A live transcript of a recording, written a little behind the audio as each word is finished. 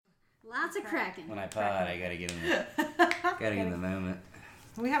Lots of cracking. When I pod, I gotta get in the moment.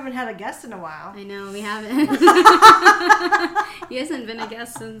 We haven't had a guest in a while. I know, we haven't. He hasn't been a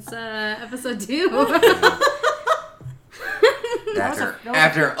guest since episode 2.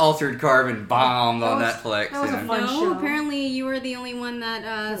 After Altered Carbon bombed on Netflix. That was a fun show. Apparently you were the only one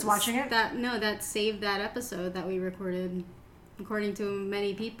that... watching it? That saved that episode that we recorded, according to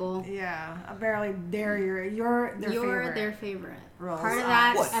many people. Yeah, apparently you're their favorite. Part of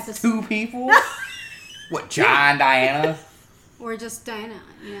that episode. 2 people? What, John, Diana? Or just Diana,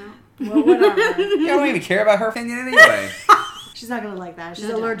 you know? Well, whatever. You don't even care about her opinion anyway. She's not going to like that.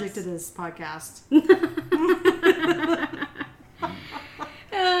 She's allergic to this podcast.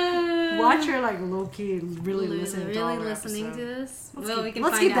 Watch her low-key really listening to all the listening episode. to this. Let's keep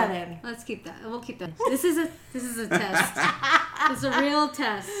find that out. in. Let's keep that. We'll keep that. This is a test. It's a real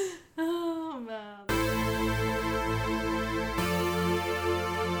test. Oh man.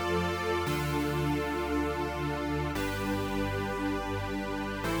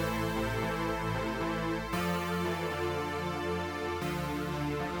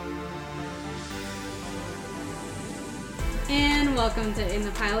 And welcome to In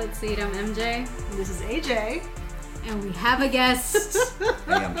the Pilot Seat. I'm MJ. This is AJ. And we have a guest.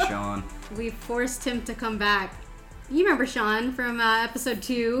 Hey, I'm Sean. We forced him to come back. You remember Sean from episode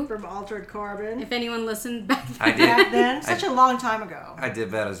 2? From Altered Carbon. If anyone listened back then. I did. Back then. Such a long time ago. I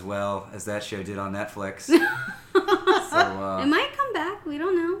did that as well as that show did on Netflix. It might come back. We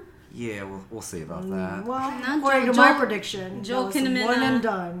don't know. Yeah, we'll see about that. Well, Not according to my prediction, Joel that was Kinnaman, one and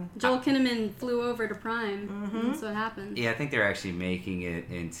done. Joel Kinnaman flew over to Prime. Mm-hmm. That's what happened. Yeah, I think they're actually making it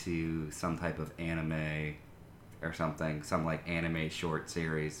into some type of anime or something. Some anime short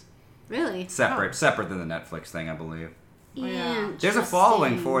series. Really? Separate than the Netflix thing, I believe. Yeah. There's a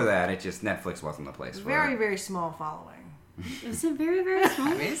following for that. It just Netflix wasn't the place for Very, it. very small following. Is it very, very small?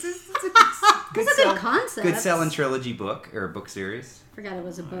 I mean, it's a It's a good concept. good selling trilogy book or book series. Forgot it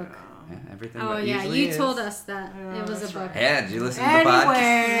was a book. Yeah, everything. Oh yeah, usually you is. told us that it was a book. Yeah, did you listen to the podcast?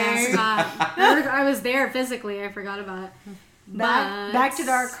 Yeah, I forgot. I was there physically. I forgot about it. Back to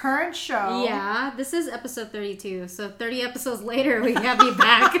our current show. Yeah, this is episode 32. So 30 episodes later, we have you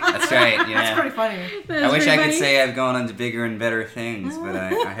back. That's right. Yeah. That's pretty funny. I wish I could say I've gone on to bigger and better things, but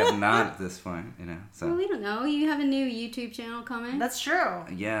I have not at this point. So. Well, we don't know. You have a new YouTube channel coming. That's true.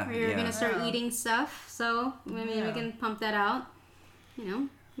 Yeah. Where you're gonna start eating stuff. So I mean, we can pump that out.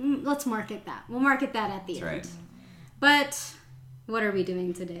 Let's market that. We'll market that at the end. Right. But what are we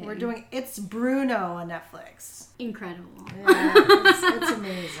doing today? We're doing It's Bruno on Netflix. Incredible. Yeah, it's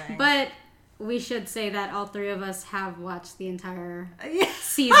amazing. But we should say that all 3 of us have watched the entire Yeah.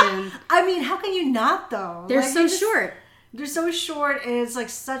 season. I mean, how can you not though? They're so short. They're so short, and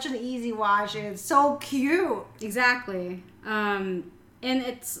it's such an easy watch, and it's so cute. Exactly. And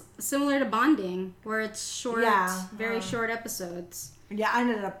it's similar to Bonding, where it's short, very short episodes. Yeah, I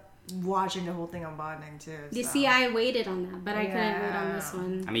ended up watching the whole thing on Bonding too. You see, I waited on that, but I couldn't wait on this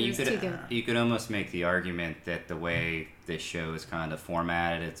one. I mean, you could almost make the argument that the way this show is kind of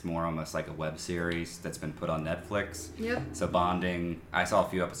formatted, it's more almost like a web series that's been put on Netflix. Yep. So Bonding, I saw a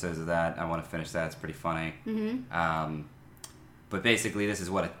few episodes of that. I want to finish that. It's pretty funny. Mm-hmm. But basically, this is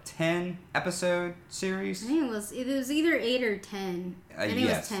a 10 episode series. I think it was either 8 or 10. I think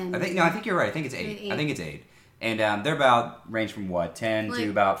it was 10. I think you're right. I think it's 8. I think it's 8. And they're range from 10 to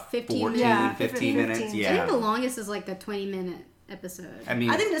about 14, 15 minutes. Yeah. I think the longest is a 20-minute episode. I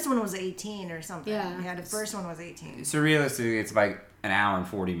think this one was 18 or something. Yeah. The first one was 18. So realistically, it's an hour and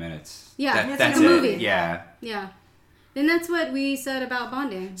 40 minutes. Yeah, that's like a movie. Yeah. Yeah. And that's what we said about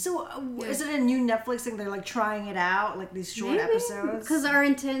Bonding. So is it a new Netflix thing? They're trying it out, these short episodes? Because our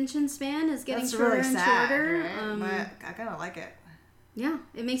attention span is getting shorter and shorter. Right? But I kind of like it. Yeah,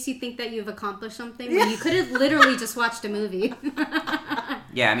 it makes you think that you've accomplished something when you could have literally just watched a movie.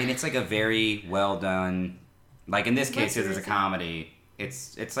 Yeah, I mean, it's a very well done, in this case, because it's a comedy,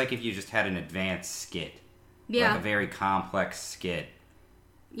 it's like if you just had an advanced skit. Yeah. A very complex skit.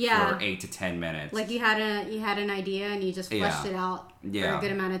 Yeah. For 8 to 10 minutes. You had an idea and you just fleshed it out for a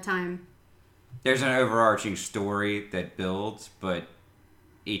good amount of time. There's an overarching story that builds, but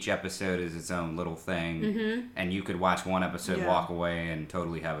each episode is its own little thing, and you could watch one episode, walk away, and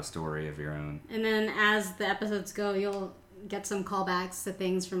totally have a story of your own. And then as the episodes go, you'll get some callbacks to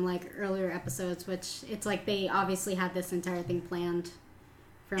things from earlier episodes, which it's they obviously had this entire thing planned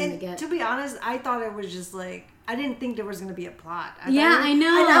from the get. To be honest, I thought it was just I didn't think there was going to be a plot. I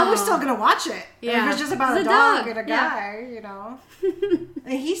know. I was still going to watch it. Yeah. It was just about a dog and a guy,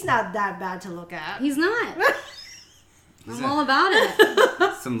 And he's not that bad to look at. He's not. I'm all about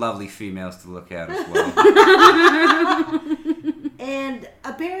it. Some lovely females to look at as well. And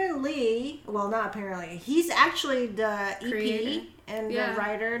apparently, well, not apparently, he's actually the EP and the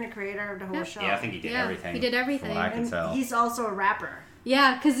writer and the creator of the whole show. Yeah, I think he did everything. He did everything. From what I can tell. He's also a rapper.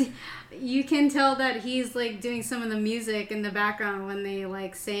 Yeah, because you can tell that he's like doing some of the music in the background when they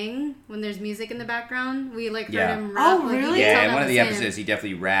like sing. When there's music in the background, we like heard him rap. Oh, really? Yeah, in one of the episodes, he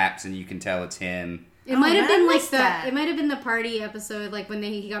definitely raps, and you can tell it's him. It might have been like it might have been the party episode, like when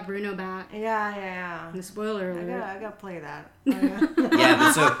he got Bruno back. Yeah. The spoiler alert. I gotta play that.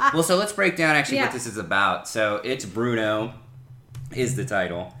 Yeah, but so let's break down actually what this is about. So it's Bruno, is the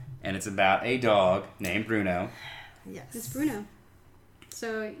title, and it's about a dog named Bruno. Yes, it's Bruno.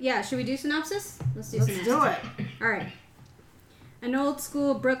 So yeah, should we do synopsis? Let's do it. All right. An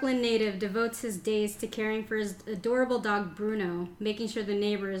old-school Brooklyn native devotes his days to caring for his adorable dog Bruno, making sure the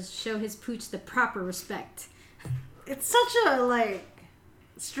neighbors show his pooch the proper respect. It's such a,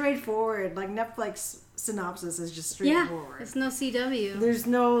 straightforward, Netflix synopsis is just straightforward. Yeah, it's no CW. There's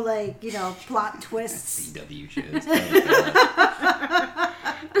no, plot twists. CW shows.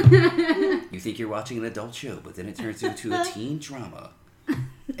 You think you're watching an adult show, but then it turns into a teen drama.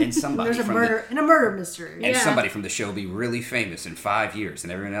 And somebody There's a murder mystery. And somebody from the show will be really famous in 5 years,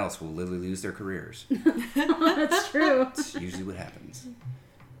 and everyone else will literally lose their careers. That's true. That's usually what happens.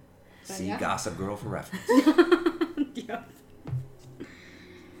 See Gossip Girl for reference. Yeah.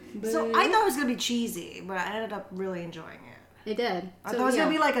 So I thought it was going to be cheesy, but I ended up really enjoying it. It did. I thought it was going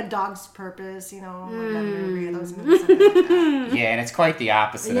to be like A Dog's Purpose, like that movie. I thought it was going to be something like that. Yeah, and it's quite the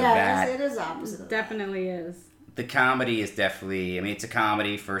opposite of that. Yeah, it is opposite. It definitely is. The comedy is definitely, it's a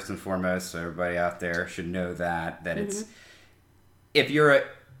comedy first and foremost, so everybody out there should know that it's, if you're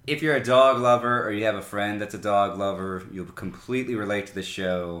a dog lover or you have a friend that's a dog lover, you'll completely relate to the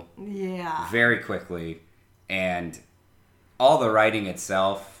show very quickly. And all the writing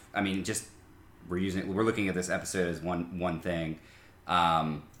itself, we're looking at this episode as one thing.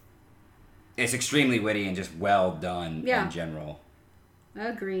 It's extremely witty and just well done in general.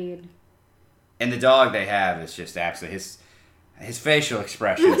 Agreed. And the dog they have is just absolutely his facial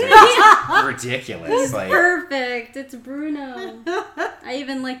expressions are ridiculous. He's perfect. It's Bruno. I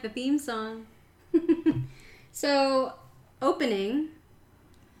even like the theme song. So, opening,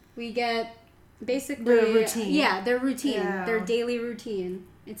 we get basically their routine. Yeah, their routine, their daily routine.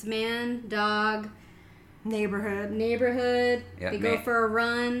 It's man, dog, neighborhood. Yep, they go for a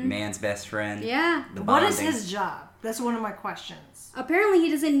run. Man's best friend. Yeah. What is his job? That's one of my questions. Apparently, he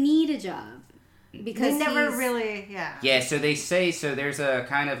doesn't need a job. Because they never really, Yeah, so they say, there's a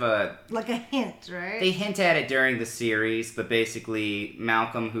kind of a... like a hint, right? They hint at it during the series, but basically,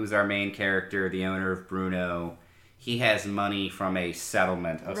 Malcolm, who's our main character, the owner of Bruno, he has money from a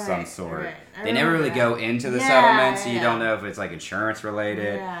settlement of some sort. Right. They never really go into the settlement, so you don't know if it's insurance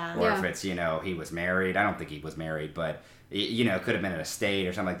related, or if it's, he was married. I don't think he was married, but, it could have been an estate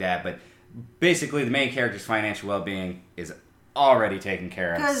or something like that. But basically, the main character's financial well-being is already taken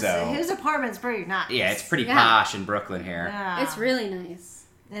care of. Because his apartment's pretty nice. Yeah, it's pretty posh in Brooklyn here. Yeah. It's really nice.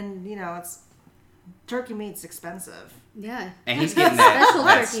 And, it's... Turkey meat's expensive. Yeah. And he's getting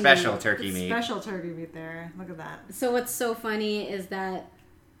that special turkey meat. Special turkey meat there. Look at that. So what's so funny is that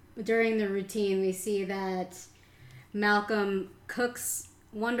during the routine we see that Malcolm cooks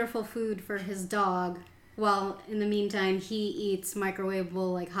wonderful food for his dog. While in the meantime he eats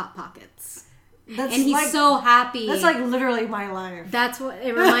microwavable Hot Pockets. And he's so happy. That's literally my life. That's what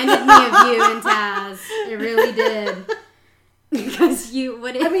it reminded me of you and Taz. It really did. Because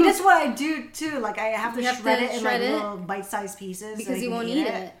that's what I do too. I have to shred it in little bite-sized pieces. Because so you won't eat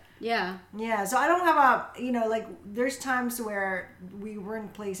it. Yeah. Yeah. So I don't have there's times where we're in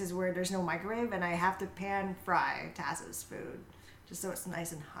places where there's no microwave and I have to pan fry Taz's food just so it's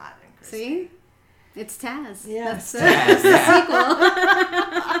nice and hot and crispy. See? It's Taz. Yeah. That's the sequel.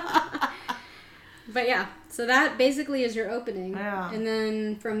 But yeah, so that basically is your opening. Yeah. And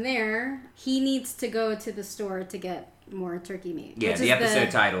then from there, he needs to go to the store to get more turkey meat. Yeah, the episode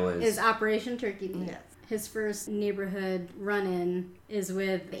title is Operation Turkey Meat. Yes. His first neighborhood run-in is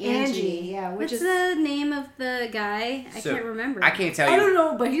with Angie. Yeah, What's the name of the guy? I can't remember. I can't tell you. I don't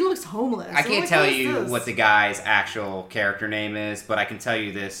know, but he looks homeless. I can't tell you what the guy's actual character name is, but I can tell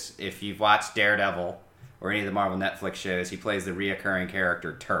you this. If you've watched Daredevil or any of the Marvel Netflix shows, he plays the reoccurring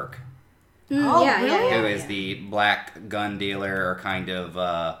character Turk. Really? Who is the black gun dealer or kind of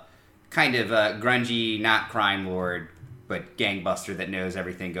grungy, not crime lord, but gangbuster that knows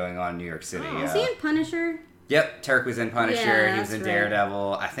everything going on in New York City. Is he in Punisher? Yep, Turk was in Punisher. Yeah, He was in that's right.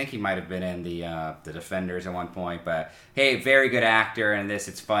 Daredevil. I think he might have been in the Defenders at one point. But hey, very good actor in this.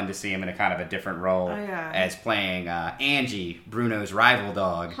 It's fun to see him in a kind of a different role as playing Angie, Bruno's rival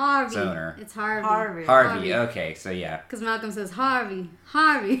dog. Harvey. Owner. It's Harvey. Harvey. Okay, so yeah. Because Malcolm says Harvey.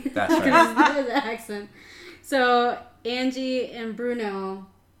 That's right. His accent. So Angie and Bruno,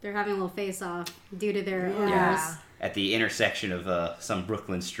 they're having a little face-off due to their owners. Yeah. At the intersection of some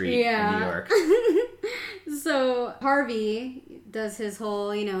Brooklyn street in New York. So Harvey does his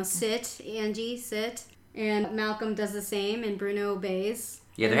whole, sit, Angie, sit. And Malcolm does the same, and Bruno obeys.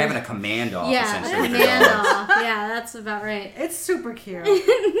 Yeah, they're having a command off, Yeah, essentially. a with the command dogs. off. Yeah, that's about right. It's super cute.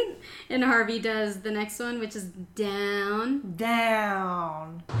 And Harvey does the next one, which is down.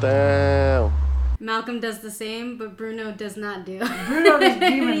 Down. Malcolm does the same, but Bruno does not do. Bruno doesn't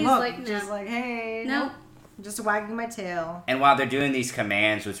even He's look. like, no. Just like, hey. Nope. Just wagging my tail. And while they're doing these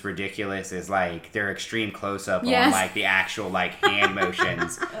commands, what's ridiculous is like their extreme close up Yes. on like the actual like hand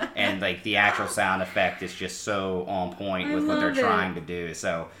motions and like the actual sound effect is just so on point with what they're love it. trying to do.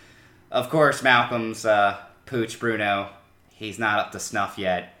 So, of course, Malcolm's pooch Bruno, he's not up to snuff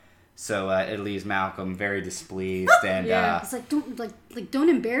yet. So it leaves Malcolm very displeased and It's like don't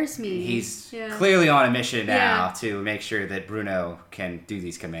embarrass me. he's clearly on a mission now Yeah. to make sure that Bruno can do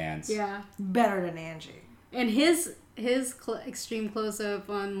these commands. Yeah. Better than Angie. And his extreme close up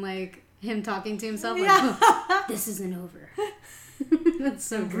on like him talking to himself, like, Yeah. oh, this isn't over. That's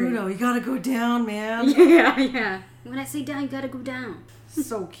so Bruno, you gotta go down, man. Yeah. When I say down, you gotta go down.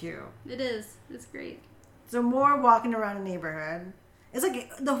 So cute. It is. It's great. So more walking around the neighborhood. It's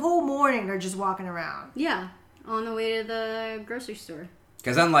like the whole morning they're just walking around. Yeah. On the way to the grocery store.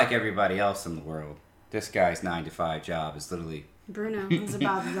 Because unlike everybody else in the world, this guy's 9-to-5 job is literally Bruno. It's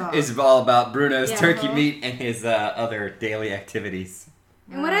about the dog. is all about Bruno's Yeah. turkey meat and his other daily activities.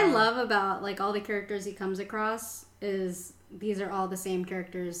 And what I love about like all the characters he comes across is these are all the same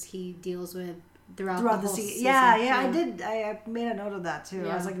characters he deals with throughout the whole season. Yeah, I did. I made a note of that too.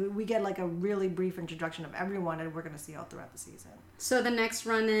 Yeah. I was like, we get like a really brief introduction of everyone, and we're gonna see all throughout the season. So the next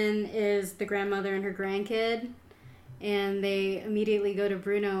run-in is the grandmother and her grandkid, and they immediately go to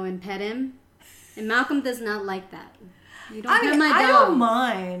Bruno and pet him. And Malcolm does not like that. You don't pet my dog. I don't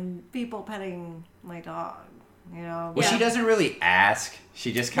mind people petting my dog. You know. Well, she doesn't really ask.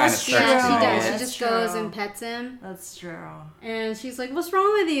 She just kind of That's starts true. Yeah, she doing does. it. She That's just true. goes and pets him. That's true. And she's like, "What's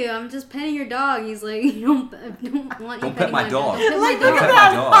wrong with you? I'm just petting your dog." He's like, "I don't want you Don't pet petting my dog. Don't pet my Don't dog." pet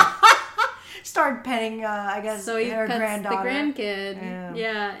my dog. Start petting. I guess So he her pets granddaughter. the grandkid.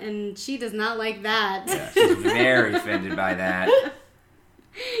 Yeah, and she does not like that. Yeah, she's very offended by that.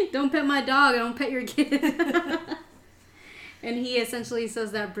 Don't pet my dog. Don't pet your kid. And he essentially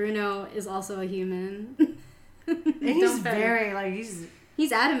says that Bruno is also a human. And he's Don't pet him. very like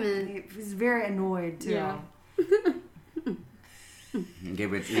He's adamant. he's very annoyed too. Yeah. Get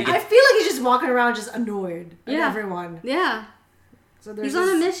with, I feel like he's just walking around just annoyed at Yeah. everyone. Yeah. So He's on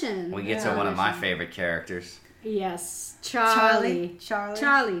a mission. we get Yeah. to one of my favorite characters. Yes. Charlie.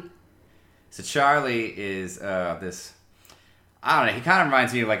 Charlie. So Charlie is this. I don't know. He kind of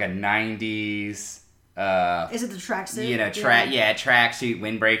reminds me of like a '90s. Is it the tracksuit? Tracksuit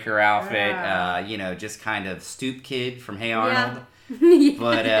windbreaker outfit. Yeah. Just kind of stoop kid from Hey Arnold. Yeah.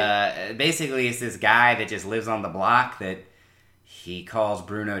 But basically, it's this guy that just lives on the block that he calls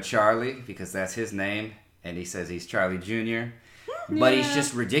Bruno Charlie because that's his name, and he says he's Charlie Jr. But he's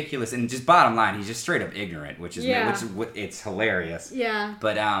just ridiculous, and just bottom line, he's just straight up ignorant, which is it's hilarious. Yeah.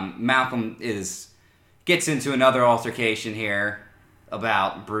 But Malcolm gets into another altercation here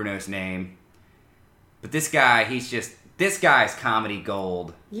about Bruno's name. But this guy's comedy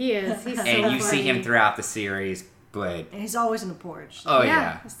gold. He is. He's so And you see funny. him throughout the series, but And he's always in the porch. oh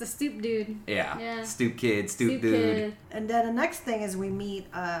yeah. It's the stoop dude. Yeah. Stoop kid, stoop Stoop dude. kid. And then the next thing is we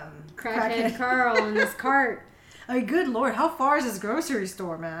meet Crackhead Carl in his cart. I mean, good lord, how far is this grocery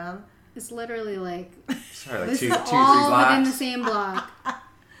store, man? It's literally like Sorry, like this two, is three all blocks. within the same block.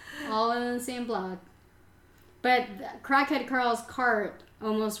 All within the same block. But Crackhead Carl's cart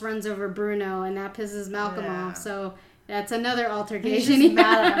almost runs over Bruno, and that pisses Malcolm Yeah. off. So that's another altercation. He's just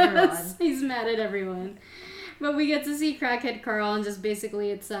mad at everyone. He's mad at everyone. But we get to see Crackhead Carl, and just basically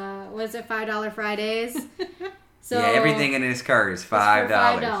it's was it $5 Fridays? So yeah, everything in his cart is it's for $5,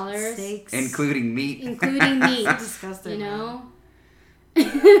 $5, Steaks. including meat. including meat. Disgusting. You know.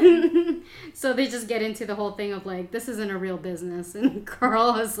 So they just get into the whole thing of like, this isn't a real business, and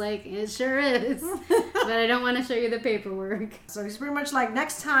Carl was like, it sure is, but I don't want to show you the paperwork. So he's pretty much like,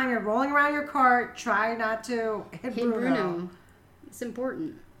 next time you're rolling around your cart, try not to hit Hey Bruno, it's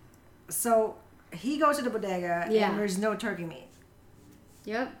important. So he goes to the bodega Yeah. and there's no turkey meat.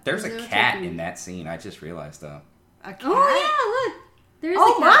 Yep. There's a no cat turkey. in that scene. I just realized though. A cat? Oh yeah, look. There's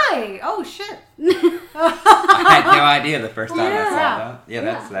Oh a cat. my! Oh shit! I had no idea the first time I saw Yeah. that.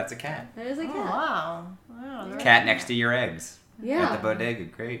 Yeah, that's a cat. There's a Oh cat. wow! Wow, Yeah. Cat next to your eggs. Yeah. At the bodega.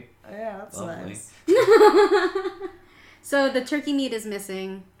 Great. Yeah, that's Lovely. nice. So the turkey meat is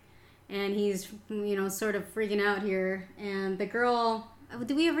missing, and he's sort of freaking out here. And the girl,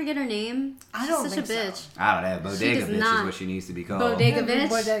 did we ever get her name? I don't She's such think a bitch. so. I don't know. Bodega does bitch not. is what she needs to be called. Bodega bitch.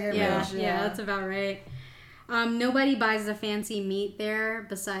 Bodega yeah, bitch, yeah, yeah. that's about right. Nobody buys the fancy meat there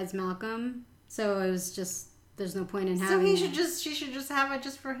besides Malcolm, so it was just there's no point in So having. she should just have it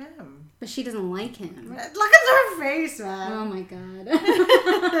just for him. But she doesn't like him. Look at her face, man. Oh my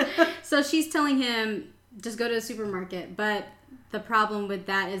god. So she's telling him just go to the supermarket, but the problem with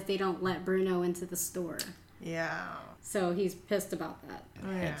that is they don't let Bruno into the store. Yeah. So he's pissed about that.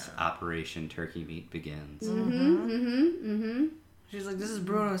 Hence, Operation Turkey Meat begins. She's like, this is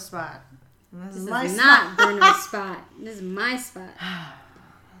Bruno's spot. And This This is my is spot. not Bruno's spot. This is my spot.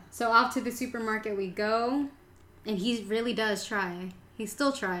 So off to the supermarket we go, and he really does try. He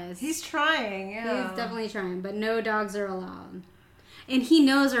still tries. He's trying, yeah. He's definitely trying, but no dogs are allowed. And he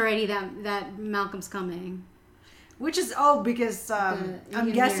knows already that Malcolm's coming. Which is, because you I'm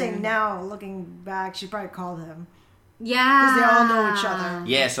can guessing hear. now, looking back, she probably called him. Yeah. Because they all know each other.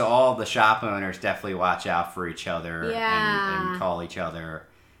 Yeah, so all the shop owners definitely watch out for each other Yeah. and call each other.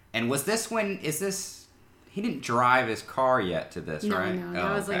 And is this... He didn't drive his car yet to this, No, right? no,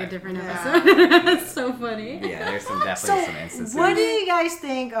 that Oh, was like a okay. different Yeah. episode. It's so funny. Yeah, there's So, definitely some instances. what do you guys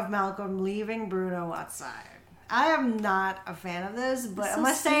think of Malcolm leaving Bruno outside? I am not a fan of this, but It's I so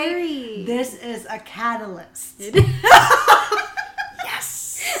must scary. say, this is a catalyst.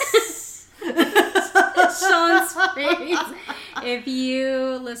 Yes! Sean's face. If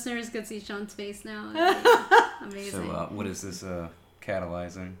you listeners could see Sean's face now, it'd be amazing. So, what is this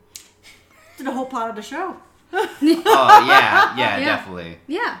catalyzing? To the whole plot of the show. Oh, yeah, Yeah. definitely.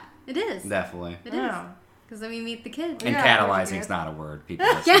 Yeah, it is. Definitely. It is. Yeah. Because then we meet the kid. And Yeah, catalyzing's okay. not a word, people.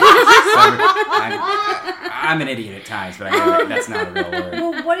 Listen. I'm an idiot at times, but I know that's not a real word.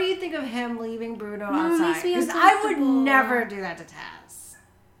 Well, what do you think of him leaving Bruno No, it outside? makes me Because I would uncomfortable. never do that to Taz.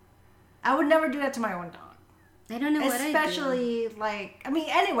 I would never do that to my own dog. I don't know what I do. Especially,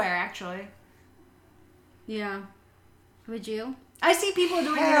 anywhere, actually. Yeah. Would you? I see people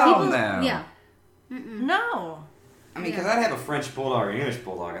doing it Hell all. no. Yeah. No. I mean, because I'd have a French bulldog or an English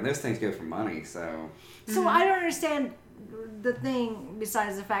bulldog, and those things go for money, so... So I don't understand the thing,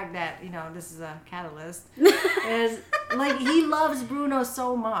 besides the fact that, this is a catalyst, is, he loves Bruno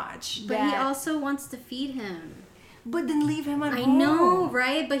so much. But he that- also wants to feed him. But then leave him at I home. know,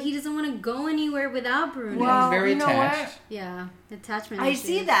 right? But he doesn't want to go anywhere without Bruno. Well, He's very you know attached. Yeah, attachment. I issues.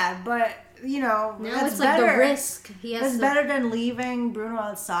 see that, but, Now that's it's like better. the risk. He has That's to. better than leaving Bruno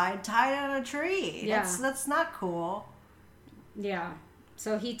outside tied on a tree. Yeah. That's not cool. Yeah.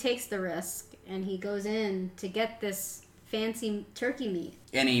 So he takes the risk and he goes in to get this fancy turkey meat.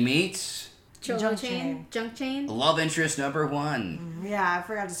 And he meets Cholo Junk chain. chain. Junk chain. love interest number 1. Yeah, I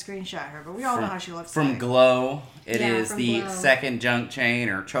forgot to screenshot her, but we all know how she looks From like. Glow. It Yeah, is from the Glow. second junk chain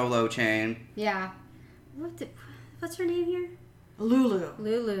or Cholo chain. Yeah. What's her name here? Lulu.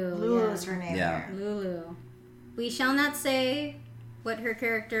 Lulu. Lulu yeah. is her name Yeah. here. Lulu. We shall not say what her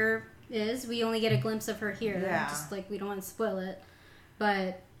character is. We only get a glimpse of her here. Yeah. Just we don't want to spoil it.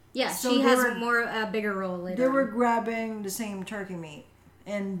 But yeah, So she they has were- a bigger role later. They were on. grabbing the same turkey meat.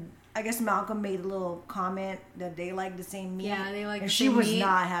 And I guess Malcolm made a little comment that they like the same meat. Yeah, they like And the she same was meat.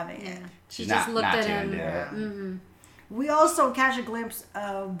 not having Yeah. it. She She's just not- looked not at too him. into it. Mm-mm. We also catch a glimpse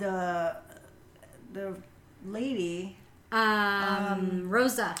of the lady,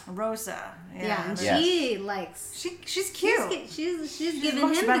 Rosa. Rosa. Yeah, and Yes. she likes. she's cute. She's giving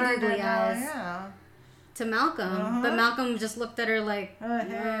looks him the better googly than, eyes yeah. to Malcolm, but Malcolm just looked at her like,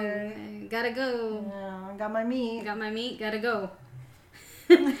 Hey. "Gotta go. Yeah, I got my meat. Got my meat. Gotta go."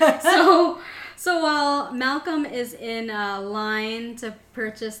 So while Malcolm is in line to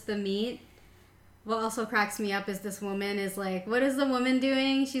purchase the meat, what also cracks me up is this woman is like, what is the woman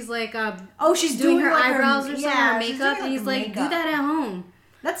doing? She's like, Oh, she's doing her like eyebrows or something, yeah, her she's makeup, doing, and he's like, do makeup. that at home.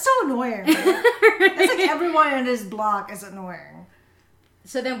 That's so annoying. It's like everyone in this block is annoying.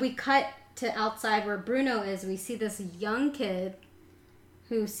 So then we cut to outside where Bruno is. We see this young kid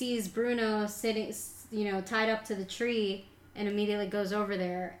who sees Bruno sitting, tied up to the tree, and immediately goes over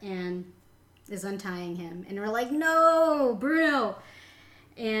there and is untying him. And we're like, no, Bruno.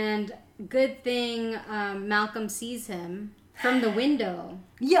 And good thing Malcolm sees him from the window.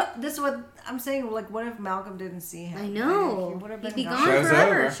 Yeah, that's what I'm saying, like, what if Malcolm didn't see him? I know. He would have He'd been be gone Show's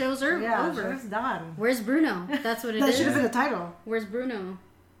forever. over. Show's over. Yeah, show's done. Where's Bruno? That's what it That is. should have been the title. Where's Bruno?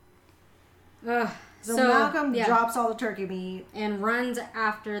 Ugh. So Malcolm drops all the turkey meat. And runs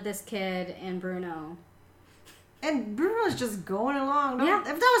after this kid and Bruno. And Bruno's just going along. Yeah. If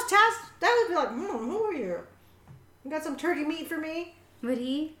that was Taz, that would be like, who are you? You got some turkey meat for me? Would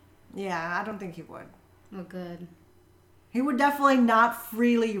he? Yeah, I don't think he would. Oh, good. He would definitely not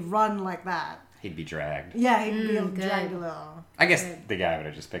freely run like that. He'd be dragged. Yeah, he'd be good. dragged a little. I guess the guy would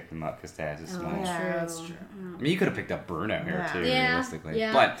have just picked him up because Taz is small. Yeah, that's true. I mean, you could have picked up Bruno here too, Yeah. realistically.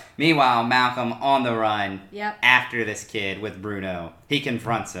 Yeah. But meanwhile, Malcolm on the run Yep. after this kid with Bruno. He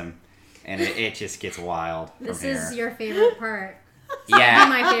confronts him, and it just gets wild from This here. is your favorite part. Yeah.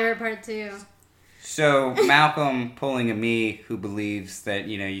 My favorite part, too. So Malcolm pulling a me who believes that,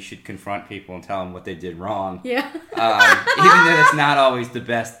 you should confront people and tell them what they did wrong. Yeah. Even though that's not always the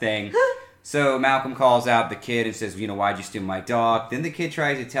best thing. So Malcolm calls out the kid and says, why'd you steal my dog? Then the kid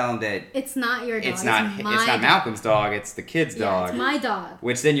tries to tell him that It's not your dog. it's not Malcolm's dog, it's the kid's dog. It's my dog.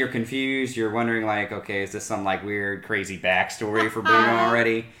 Which then you're confused. You're wondering, like, okay, is this some, like, weird, crazy backstory for Bruno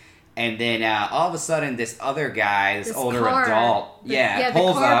already? And then all of a sudden, this other guy, this older car, the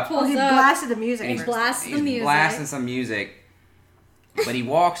pulls car up. pulls He up. blasted the music. And he first. blasts the He's music. blasting some music. But he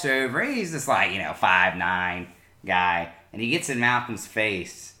walks over. He's this, like, 5'9" guy. And he gets in Malcolm's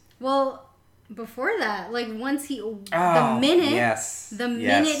face. Well, before that, like once he, Oh, the minute yes. he turns up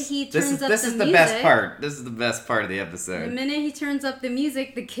the music. This is the best part. This is the best part of the The episode. minute he turns up the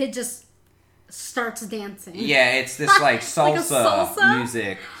music, the kid just starts dancing. Yeah, it's this like Like a salsa, salsa?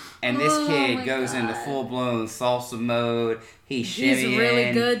 music. And this Oh kid my goes into God. full-blown salsa mode. He's shimmying. He's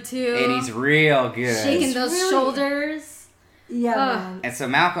really good too. And he's real good. shaking He's those really- shoulders, Yeah, Ugh. man. And so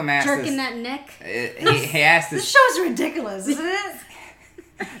Malcolm asks jerking this, that neck. he asked This this. show's ridiculous, isn't it?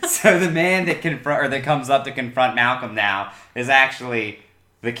 So the man that comes up to confront Malcolm now is actually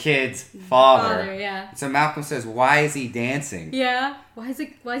the kid's father. Yeah. So Malcolm says, "Why is he dancing?" Yeah. Why is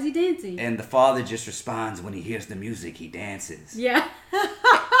he dancing? And the father just responds, "When he hears the music, he dances." Yeah.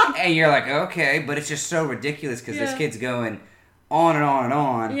 And you're like, okay, but it's just so ridiculous because this Yeah. kid's going on and on and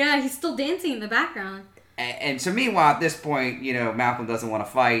on. Yeah, he's still dancing in the background. And so meanwhile, at this point, Malcolm doesn't want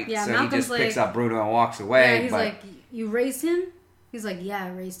to fight, Yeah, so Malcolm's he just like- picks up Bruno and walks away. Yeah, he's but like, you raised him? He's like, yeah, I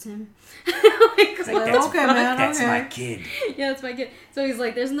raised him. it's Like, like, that's, okay, man, that's okay. my kid. yeah, that's my kid. So he's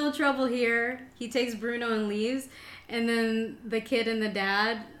like, there's no trouble here. He takes Bruno and leaves. And then the kid and the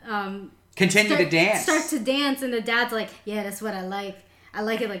dad Continue to dance. start to dance. And the dad's like, yeah, that's what I like. I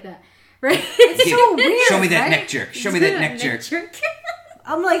like it like that. Right? It's so weird. Show me that right? neck jerk. Show me that neck jerk.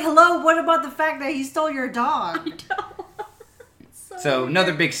 I'm like, hello, what about the fact that he stole your dog? So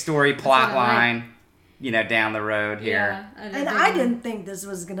another big story plot what I like. line, down the road here. Yeah, And I didn't think this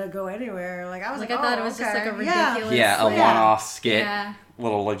was gonna go anywhere. Like I was like, I thought oh, it was just okay. like a Yeah. ridiculous. Yeah, a like, one-off skit. Yeah.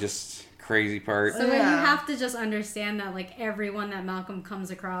 Little like, just crazy part. So you Yeah. have to just understand that like everyone that Malcolm comes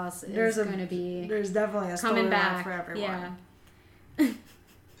across is going to be There's definitely a coming storyline back for everyone. Yeah.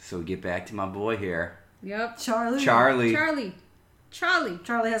 So we get back to my boy here, Yep. Charlie. Charlie.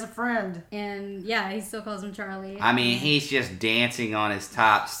 Has a friend. And yeah, he still calls him Charlie. I mean, he's just dancing on his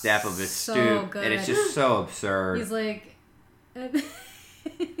top step of his So stoop, good. and it's just so absurd. He's like,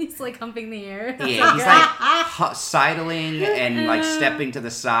 he's like humping the air. Yeah, he's like sidling and like stepping to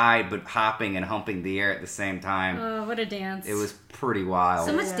the side, but hopping and humping the air at the same time. Oh, what a dance! It was pretty wild.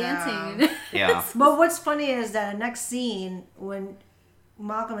 so much Yeah. dancing. Yeah. But what's funny is that the next scene when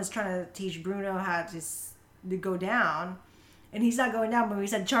Malcolm is trying to teach Bruno how to go down, and he's not going down, but we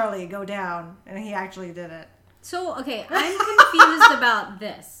said Charlie go down, and he actually did it. So okay, I'm confused about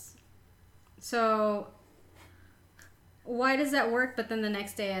this. So why does that work? But then the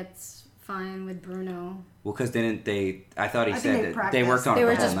next day it's fine with Bruno. Well, because didn't they? I thought he I think said they that they practiced. worked on They it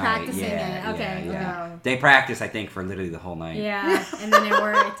were the whole just night. practicing Yeah, it. Okay, yeah. They practiced, I think, for literally the whole night. Yeah, and then it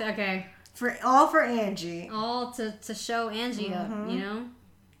worked. Okay, For Angie. all to show Angie up.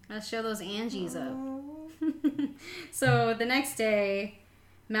 Let's show those Angies up. So the next day,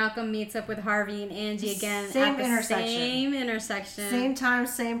 Malcolm meets up with Harvey and Angie again Same at the intersection. same intersection. Same time,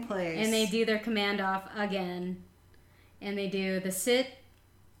 same place. And they do their command off again. And they do the sit.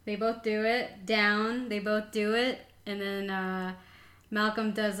 They both do it. Down. They both do it. And then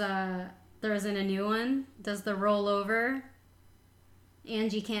Malcolm throws in a new one. Does the roll over.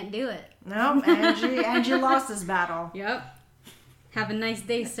 Angie can't do it. Nope, Angie lost this battle. Yep. Have a nice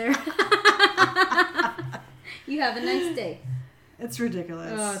day, sir. You have a nice day. It's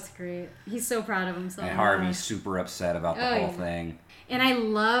ridiculous. Oh, it's great. He's so proud of himself. And Harvey's super upset about the whole thing. And I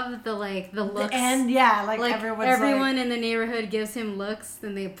love the looks. And yeah, like everyone in the neighborhood gives him looks,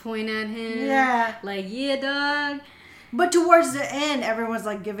 then they point at him. Yeah. Like, yeah, dog. But towards the end, everyone's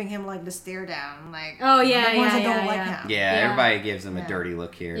like giving him like the stare down. Like, oh yeah, the ones that don't like him. Yeah, everybody gives him a dirty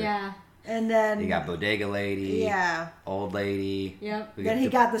look here. Yeah. And then you got bodega lady. Yeah. Old lady. Yep. Then he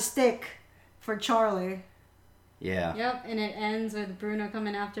got the stick for Charlie. Yeah. Yep, and it ends with Bruno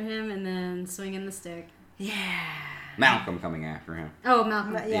coming after him and then swinging the stick. Yeah. Malcolm coming after him. Oh,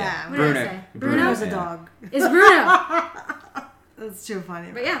 Malcolm. Yeah. What Bruno. did I say? Bruno's a dog. It's Bruno. That's too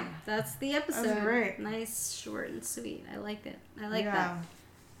funny. But yeah, that's the episode. That was great. Nice, short, and sweet. I liked it. I like that.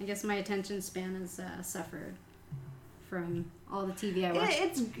 I guess my attention span has suffered from all the TV I watched.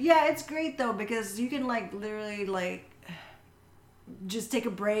 It's great though because you can like literally like just take a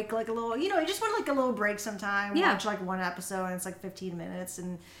break, like a little, you just want like a little break sometime. Yeah. Watch like one episode and it's like 15 minutes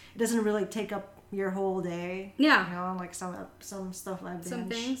and it doesn't really take up your whole day. Yeah. Like some stuff I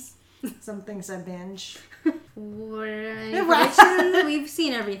binge. Some things I binge. We've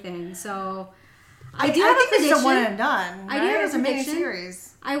seen everything, so I do have a prediction. This is a one and done. I do have it's a mini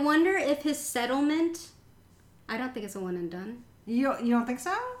series. I wonder if his settlement. I don't think it's a one and done. You don't think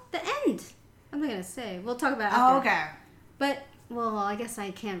so? The end. I'm not gonna say. We'll talk about it after. Oh, okay. But I guess I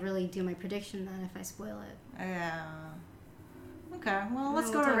can't really do my prediction then if I spoil it. Yeah. Okay. Well,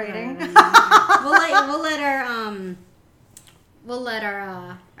 let's go to rating. We'll let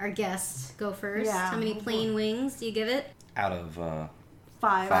our guest go first. Yeah. How many plain wings do you give it? Out of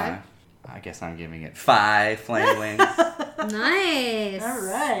 5. I guess I'm giving it 5 plain wings. Nice. All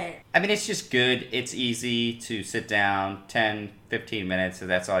right. I mean, it's just good. It's easy to sit down, 10, 15 minutes. So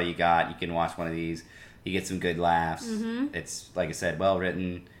that's all you got. You can watch one of these. You get some good laughs. Mm-hmm. It's, like I said, well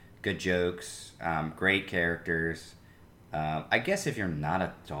written, good jokes, great characters. I guess if you're not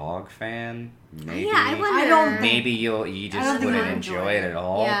a dog fan, maybe maybe you just wouldn't enjoy it at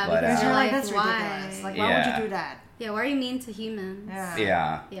all. Yeah, but because you're like, that's ridiculous. Like, why would you do that? Yeah, why are you mean to humans?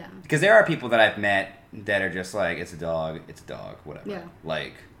 Yeah. Because there are people that I've met that are just like, it's a dog, whatever. Yeah.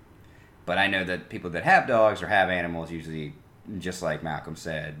 Like, but I know that people that have dogs or have animals usually, just like Malcolm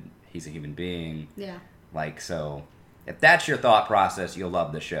said, he's a human being. Yeah. Like, so if that's your thought process, you'll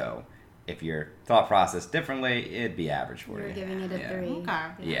love the show. If your thought process differently, it'd be average for you. You're giving it a 3. Okay.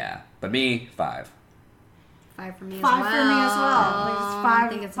 Yeah. But me, 5. 5 for me as 5 well. for me as well. I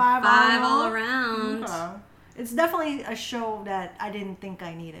think it's 5 all around. Okay. It's definitely a show that I didn't think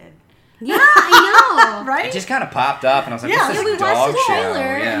I needed. Yeah, I know. Right? It just kind of popped up, and I was like, "What's this we dog watched the show?"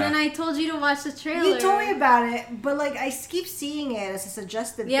 trailer, Yeah. and then I told you to watch the trailer. You told me about it, but like I keep seeing it as a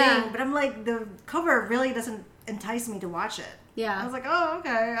suggested thing. But I'm like, the cover really doesn't entice me to watch it. Yeah. I was like, oh,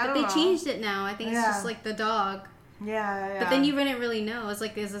 okay. But they changed it now. I think it's just like the dog. Yeah. But then you wouldn't really know. It's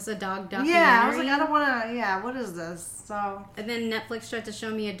like, is this a dog documentary? Yeah, I was like, I don't want to. Yeah, what is this? So. And then Netflix tried to show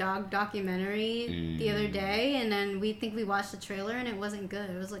me a dog documentary the other day, and then we watched the trailer, and it wasn't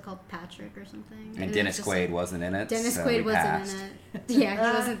good. It was like called Patrick or something. And Dennis Quaid wasn't in it. Dennis so Quaid wasn't passed. in it. Yeah, he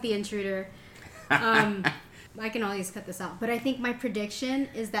wasn't the intruder. I can always cut this out, but I think my prediction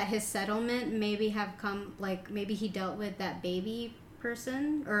is that his settlement maybe maybe he dealt with that baby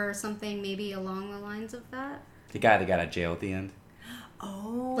person or something, maybe along the lines of that. The guy that got out of jail at the end.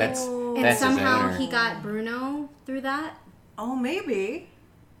 Oh. And somehow he got Bruno through that. Oh, maybe.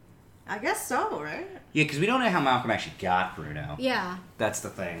 I guess so, right? Yeah, because we don't know how Malcolm actually got Bruno. Yeah. That's the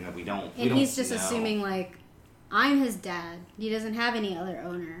thing that we don't. And he's just assuming like, I'm his dad. He doesn't have any other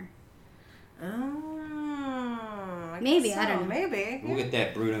owner. Maybe, I don't know. Maybe. We'll get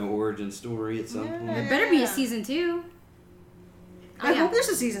that Bruno origin story at some point. There better be a season 2. I hope there's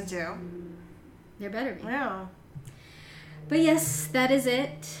a season 2. There better be. Yeah. But yes, that is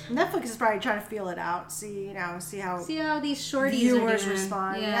it. Netflix is probably trying to feel it out. See how these shorties viewers are doing.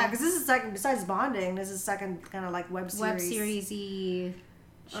 respond. Yeah, because this is second. Besides Bonding, this is second kind of like web series-y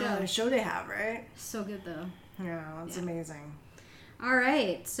show they have, right? So good though. Yeah, it's amazing. All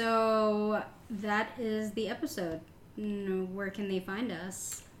right, so that is the episode. Where can they find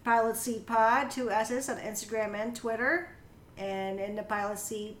us? Pilot Seat Pod, 2 S's on Instagram and Twitter, and in the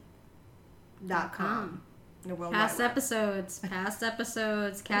pilotseat.com. Past episodes,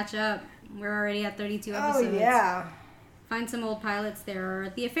 catch up. We're already at 32 episodes. Oh, yeah. Find some old pilots there,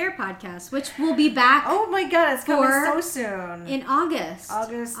 or the Affair podcast, which will be back. Oh my god, it's coming so soon. In August.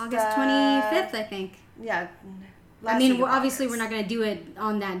 August 25th, I think. Yeah. I mean, obviously we're not going to do it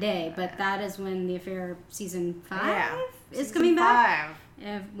on that day, but that is when the Affair season 5 is coming back.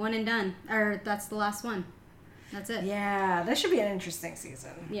 1 and done. Or that's the last one. That's it. Yeah, that should be an interesting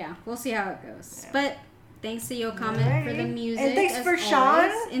season. Yeah, we'll see how it goes. Yeah. But Thanks to Yo Comment for the music. And thanks as for always.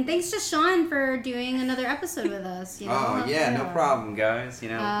 Sean. And thanks to Sean for doing another episode with us. You know? Oh yeah, no problem, guys. You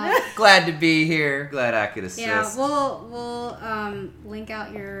know, glad to be here. Glad I could assist. Yeah, we'll link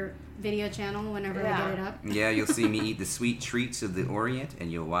out your video channel whenever we get it up. Yeah, you'll see me eat the sweet treats of the Orient,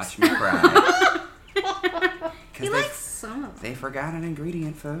 and you'll watch me cry. He likes some of them. They forgot an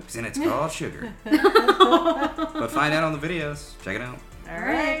ingredient, folks, and it's called sugar. But find out on the videos. Check it out. All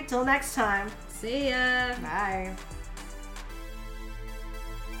right. Till next time. See ya. Bye.